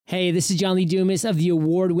Hey, this is John Lee Dumas of the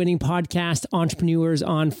award-winning podcast Entrepreneurs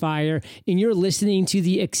on Fire, and you're listening to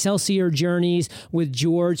the Excelsior Journeys with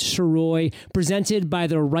George Soroy, presented by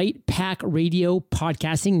the Right Pack Radio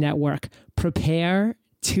Podcasting Network. Prepare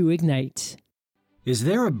to ignite. Is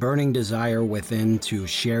there a burning desire within to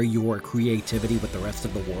share your creativity with the rest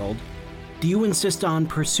of the world? Do you insist on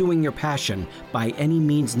pursuing your passion by any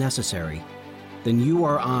means necessary? Then you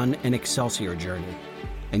are on an Excelsior journey,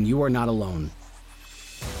 and you are not alone.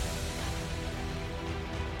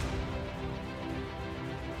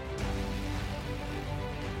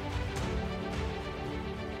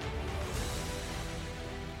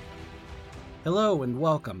 Hello and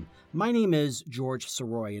welcome. My name is George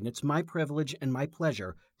Soroy, and it's my privilege and my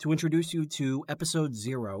pleasure to introduce you to episode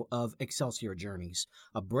 0 of Excelsior Journeys,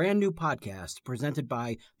 a brand new podcast presented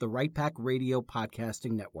by the Right Pack Radio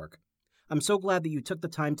Podcasting Network. I'm so glad that you took the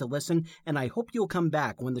time to listen, and I hope you'll come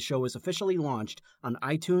back when the show is officially launched on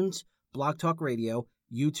iTunes, Blog Talk Radio,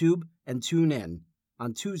 YouTube, and TuneIn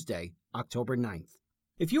on Tuesday, October 9th.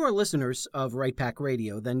 If you are listeners of Right Pack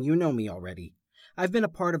Radio, then you know me already. I've been a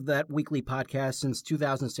part of that weekly podcast since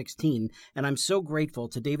 2016, and I'm so grateful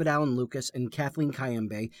to David Allen Lucas and Kathleen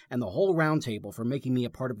Kayembe and the whole roundtable for making me a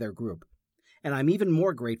part of their group. And I'm even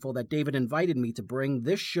more grateful that David invited me to bring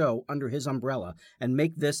this show under his umbrella and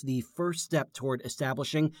make this the first step toward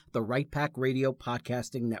establishing the Right Pack Radio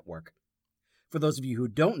Podcasting Network. For those of you who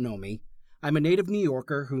don't know me, I'm a native New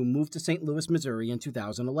Yorker who moved to St. Louis, Missouri in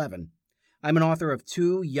 2011. I'm an author of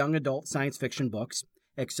 2 young adult science fiction books,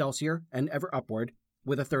 Excelsior and Ever Upward,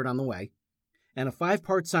 with a third on the way, and a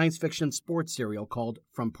 5-part science fiction sports serial called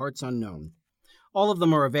From Parts Unknown. All of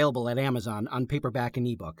them are available at Amazon on paperback and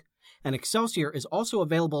ebook, and Excelsior is also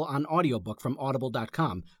available on audiobook from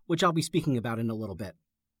audible.com, which I'll be speaking about in a little bit.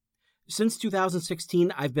 Since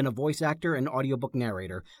 2016, I've been a voice actor and audiobook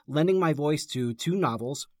narrator, lending my voice to 2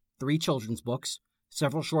 novels, 3 children's books,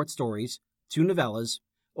 several short stories, 2 novellas,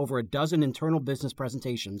 over a dozen internal business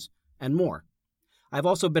presentations, and more. I've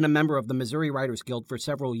also been a member of the Missouri Writers Guild for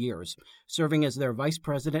several years, serving as their vice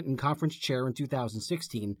president and conference chair in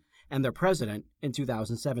 2016 and their president in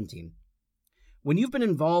 2017. When you've been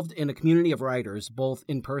involved in a community of writers, both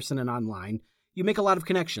in person and online, you make a lot of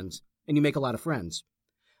connections and you make a lot of friends.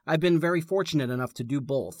 I've been very fortunate enough to do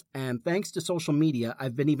both, and thanks to social media,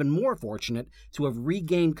 I've been even more fortunate to have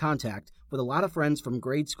regained contact with a lot of friends from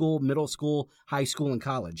grade school, middle school, high school, and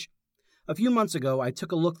college. A few months ago, I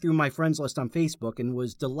took a look through my friends list on Facebook and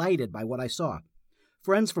was delighted by what I saw.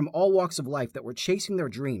 Friends from all walks of life that were chasing their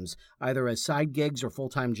dreams, either as side gigs or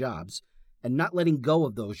full-time jobs, and not letting go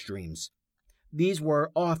of those dreams. These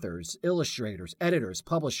were authors, illustrators, editors,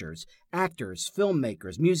 publishers, actors,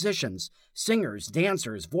 filmmakers, musicians, singers,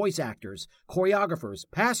 dancers, voice actors, choreographers,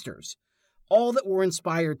 pastors, all that were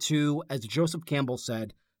inspired to, as Joseph Campbell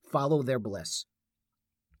said, follow their bliss.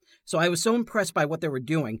 So I was so impressed by what they were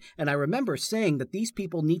doing, and I remember saying that these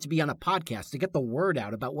people need to be on a podcast to get the word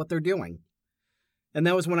out about what they're doing. And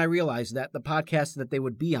that was when I realized that the podcast that they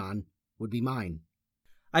would be on would be mine.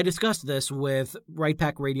 I discussed this with Right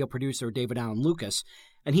Pack Radio producer David Allen Lucas,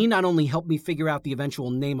 and he not only helped me figure out the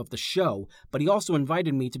eventual name of the show, but he also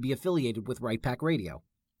invited me to be affiliated with Right Pack Radio.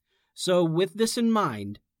 So with this in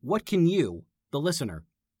mind, what can you, the listener,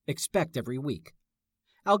 expect every week?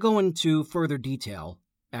 I'll go into further detail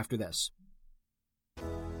after this.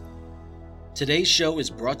 Today's show is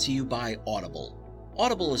brought to you by Audible.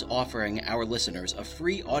 Audible is offering our listeners a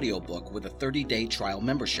free audiobook with a 30-day trial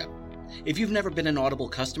membership. If you've never been an Audible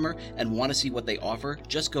customer and want to see what they offer,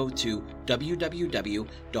 just go to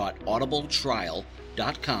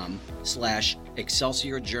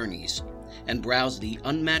www.audibletrial.com/Excelsior Journeys and browse the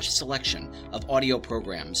unmatched selection of audio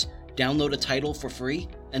programs. Download a title for free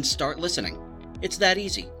and start listening. It's that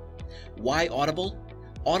easy. Why Audible?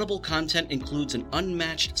 Audible content includes an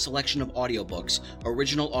unmatched selection of audiobooks,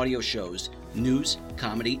 original audio shows, news,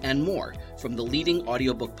 comedy, and more from the leading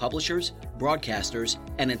audiobook publishers, broadcasters,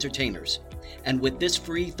 and entertainers. And with this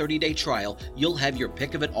free 30-day trial, you'll have your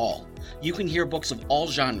pick of it all. You can hear books of all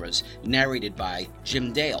genres narrated by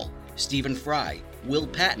Jim Dale, Stephen Fry, Will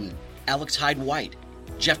Patton, Alex Hyde White,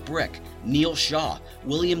 Jeff Brick, Neil Shaw,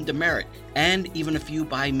 William Demerit, and even a few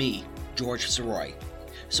by me, George Soroy.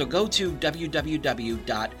 So go to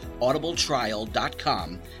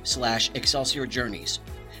www.audibletrial.com/Excelsior Journeys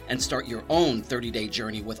and start your own 30-day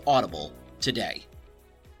journey with Audible today.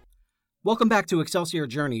 Welcome back to Excelsior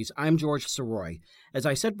Journeys. I'm George Soroy. As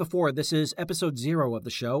I said before, this is episode 0 of the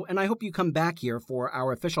show, and I hope you come back here for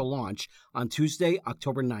our official launch on Tuesday,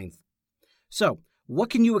 October 9th. So, what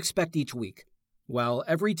can you expect each week? Well,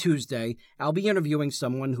 every Tuesday, I'll be interviewing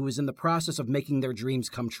someone who is in the process of making their dreams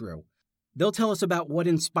come true. They'll tell us about what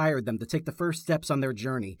inspired them to take the first steps on their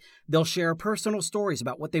journey. They'll share personal stories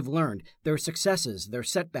about what they've learned, their successes, their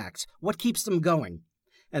setbacks, what keeps them going.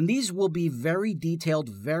 And these will be very detailed,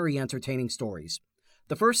 very entertaining stories.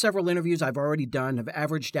 The first several interviews I've already done have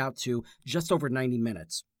averaged out to just over 90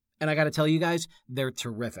 minutes. And I got to tell you guys, they're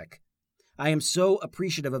terrific. I am so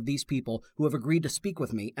appreciative of these people who have agreed to speak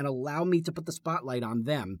with me and allow me to put the spotlight on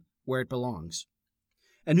them where it belongs.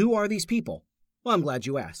 And who are these people? Well, I'm glad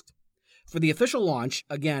you asked. For the official launch,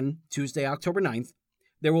 again, Tuesday, October 9th,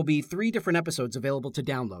 there will be 3 different episodes available to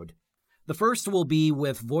download. The first will be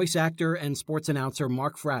with voice actor and sports announcer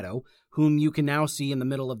Mark Fratto, whom you can now see in the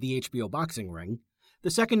middle of the HBO boxing ring.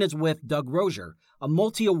 The second is with Doug Rozier, a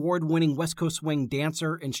multi-award-winning West Coast Swing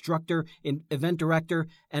dancer, instructor, event director,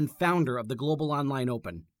 and founder of the Global Online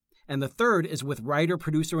Open. And the third is with writer,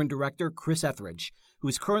 producer, and director Chris Etheridge, who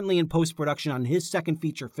is currently in post-production on his second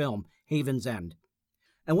feature film, Haven's End.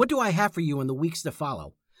 And what do I have for you in the weeks to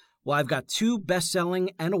follow? Well, I've got 2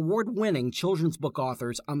 best-selling and award-winning children's book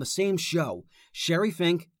authors on the same show, Sherry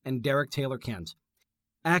Fink and Derek Taylor Kent.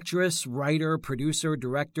 Actress, writer, producer,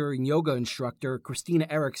 director, and yoga instructor Christina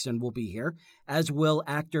Erickson will be here, as will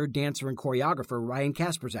actor, dancer, and choreographer Ryan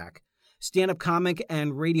Kasperzak. Stand-up comic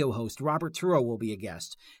and radio host Robert Turo will be a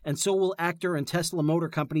guest, and so will actor and Tesla Motor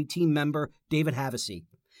Company team member David Havasey,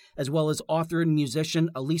 as well as author and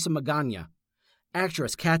musician Elisa Magana.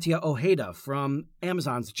 Actress Katia Ojeda from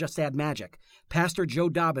Amazon's Just Add Magic, Pastor Joe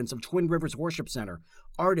Dobbins of Twin Rivers Worship Center,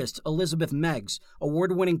 artist Elizabeth Meggs,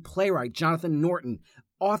 award-winning playwright Jonathan Norton,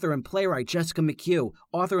 author and playwright Jessica McHugh,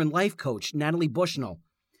 author and life coach Natalie Bushnell,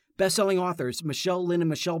 best-selling authors Michelle Lynn and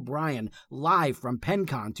Michelle Bryan, live from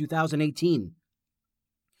PennCon 2018.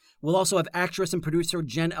 We'll also have actress and producer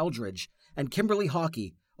Jen Eldridge and Kimberly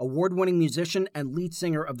Hawkey, award-winning musician and lead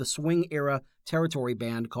singer of the swing-era territory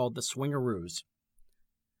band called the Swingaroos.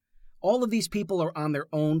 All of these people are on their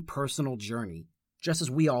own personal journey, just as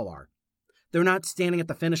we all are. They're not standing at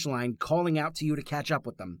the finish line calling out to you to catch up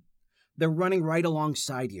with them. They're running right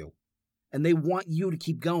alongside you, and they want you to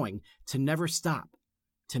keep going, to never stop,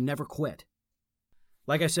 to never quit.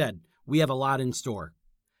 Like I said, we have a lot in store,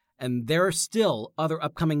 and there are still other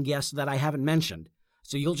upcoming guests that I haven't mentioned,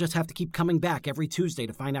 so you'll just have to keep coming back every Tuesday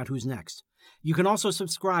to find out who's next. You can also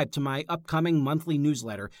subscribe to my upcoming monthly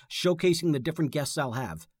newsletter showcasing the different guests I'll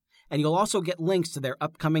have. And you'll also get links to their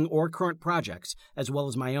upcoming or current projects, as well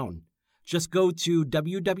as my own. Just go to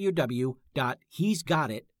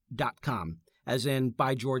www.he'sgotit.com, as in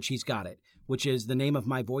by George He's Got It, which is the name of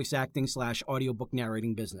my voice acting / audiobook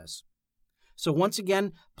narrating business. So once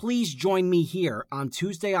again, please join me here on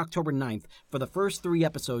Tuesday, October 9th for the first 3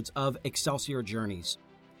 episodes of Excelsior Journeys.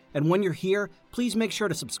 And when you're here, please make sure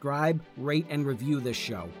to subscribe, rate, and review this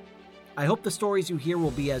show. I hope the stories you hear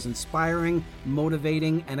will be as inspiring,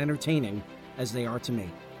 motivating, and entertaining as they are to me.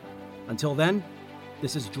 Until then,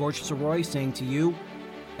 this is George Soroy saying to you,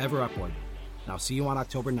 ever upward. And I'll see you on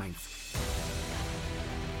October 9th.